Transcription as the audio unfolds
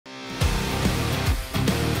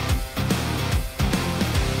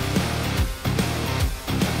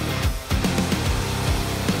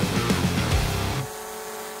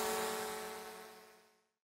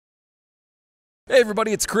Hey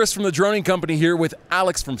everybody, it's Chris from the Droning Company here with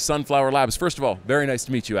Alex from Sunflower Labs. First of all, very nice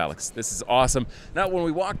to meet you, Alex. This is awesome. Now, when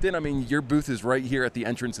we walked in, I mean, your booth is right here at the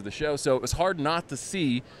entrance of the show, so it was hard not to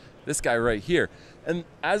see this guy right here. And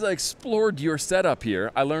as I explored your setup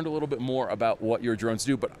here, I learned a little bit more about what your drones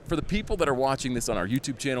do. But for the people that are watching this on our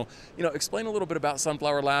YouTube channel, explain a little bit about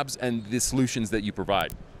Sunflower Labs and the solutions that you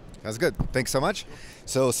provide. That's good. Thanks so much.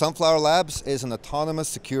 So Sunflower Labs is an autonomous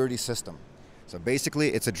security system. So basically,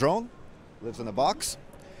 it's a drone. Lives in a box.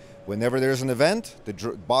 Whenever there's an event, the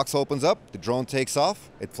box opens up, the drone takes off,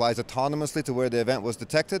 it flies autonomously to where the event was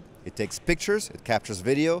detected, it takes pictures, it captures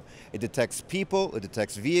video, it detects people, it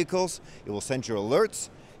detects vehicles, it will send you alerts,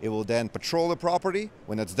 it will then patrol the property.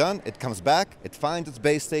 When it's done, it comes back, it finds its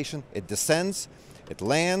base station, it descends, it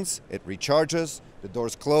lands, it recharges, the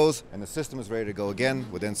doors close, and the system is ready to go again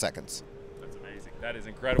within seconds. That is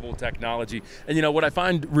incredible technology. And what I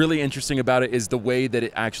find really interesting about it is the way that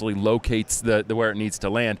it actually locates the where it needs to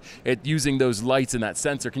land. Using those lights and that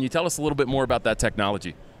sensor. Can you tell us a little bit more about that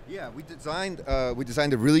technology? Yeah, we designed a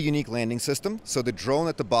really unique landing system. So the drone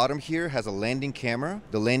at the bottom here has a landing camera.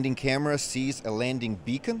 The landing camera sees a landing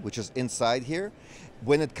beacon, which is inside here.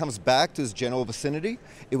 When it comes back to its general vicinity,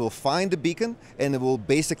 it will find the beacon and it will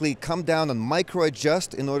basically come down and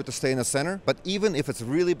micro-adjust in order to stay in the center. But even if it's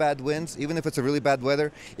really bad winds, even if it's a really bad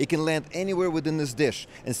weather, it can land anywhere within this dish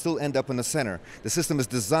and still end up in the center. The system is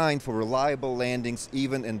designed for reliable landings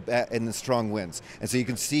even in strong winds. And so you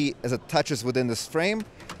can see as it touches within this frame,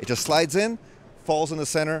 it just slides in, falls in the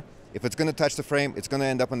center. If it's going to touch the frame, it's going to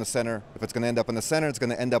end up in the center. If it's going to end up in the center, it's going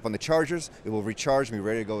to end up on the chargers. It will recharge and be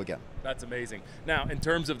ready to go again. That's amazing. Now, in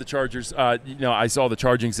terms of the chargers, I saw the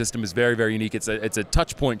charging system is very, very unique. It's a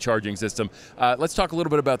touch point charging system. Let's talk a little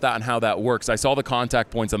bit about that and how that works. I saw the contact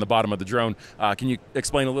points on the bottom of the drone. Can you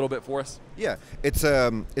explain a little bit for us? Yeah, it's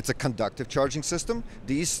a conductive charging system.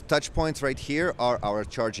 These touch points right here are our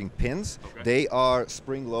charging pins. Okay. They are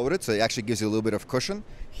spring loaded, so it actually gives you a little bit of cushion.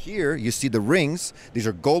 Here you see the rings. These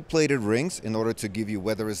are gold-plated rings in order to give you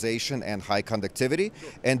weatherization and high conductivity. Sure.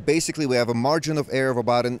 And basically we have a margin of error of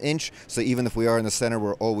about 1 inch, so even if we are in the center,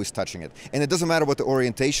 we're always touching it. And it doesn't matter what the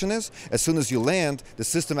orientation is. As soon as you land, the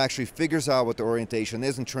system actually figures out what the orientation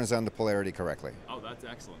is and turns on the polarity correctly. Oh, that's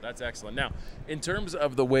excellent. That's excellent. Now, in terms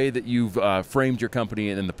of the way that you've framed your company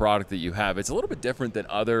and the product that you have, it's a little bit different than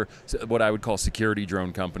other, what I would call security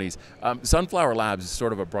drone companies. Sunflower Labs is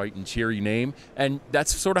sort of a bright and cheery name, and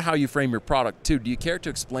that's sort of how you frame your product too. Do you care to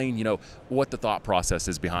explain, what the thought process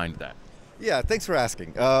is behind that? Yeah, thanks for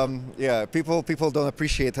asking. Yeah, people don't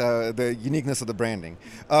appreciate the uniqueness of the branding.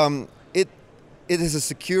 It is a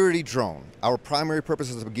security drone. Our primary purpose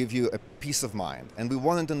is to give you a peace of mind, and we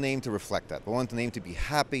wanted the name to reflect that. We wanted the name to be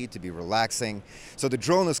happy, to be relaxing. So the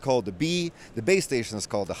drone is called the Bee, the base station is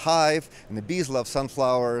called the Hive, and the bees love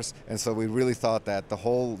sunflowers, and so we really thought that the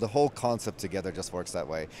whole concept together just works that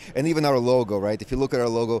way. And even our logo, right? If you look at our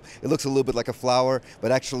logo, it looks a little bit like a flower,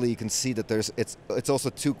 but actually you can see that it's also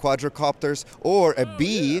 2 quadricopters, or a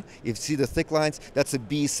bee. Yeah. If you see the thick lines, that's a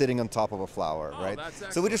bee sitting on top of a flower, right?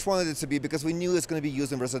 So we just wanted it to be, because we knew it's going to be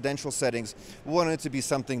used in residential settings, we wanted it to be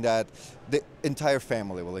something that the entire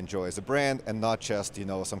family will enjoy as a brand, and not just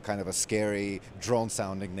some kind of a scary drone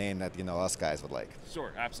sounding name that us guys would like.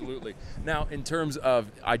 Sure, absolutely. Now, in terms of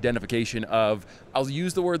identification of, I'll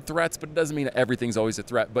use the word threats, but it doesn't mean everything's always a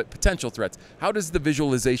threat, but potential threats. How does the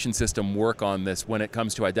visualization system work on this when it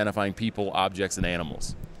comes to identifying people, objects, and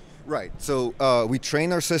animals? Right. So we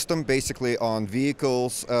train our system basically on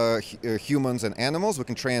vehicles, humans, and animals. We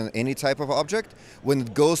can train on any type of object. When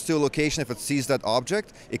it goes to a location, if it sees that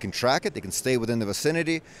object, it can track it. It can stay within the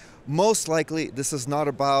vicinity. Most likely, this is not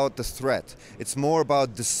about the threat. It's more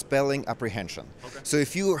about dispelling apprehension. Okay. So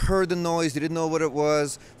if you heard the noise, you didn't know what it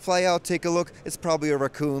was, fly out, take a look. It's probably a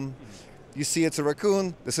raccoon. You see it's a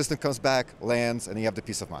raccoon, the system comes back, lands, and you have the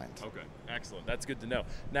peace of mind. Okay. Excellent. That's good to know.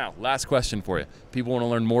 Now, last question for you. People want to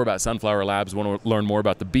learn more about Sunflower Labs, want to learn more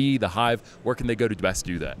about the Bee, the Hive. Where can they go to best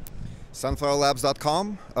do that?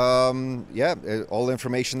 Sunflowerlabs.com. Yeah, all the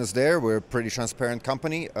information is there. We're a pretty transparent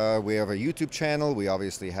company. We have a YouTube channel. We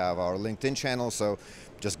obviously have our LinkedIn channel. So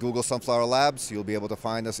just Google Sunflower Labs. You'll be able to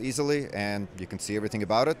find us easily, and you can see everything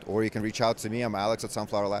about it. Or you can reach out to me. I'm Alex at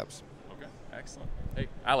Sunflower Labs. Okay, excellent. Hey,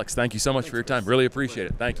 Alex, thank you so much for your time. Really appreciate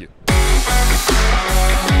it. Thank you.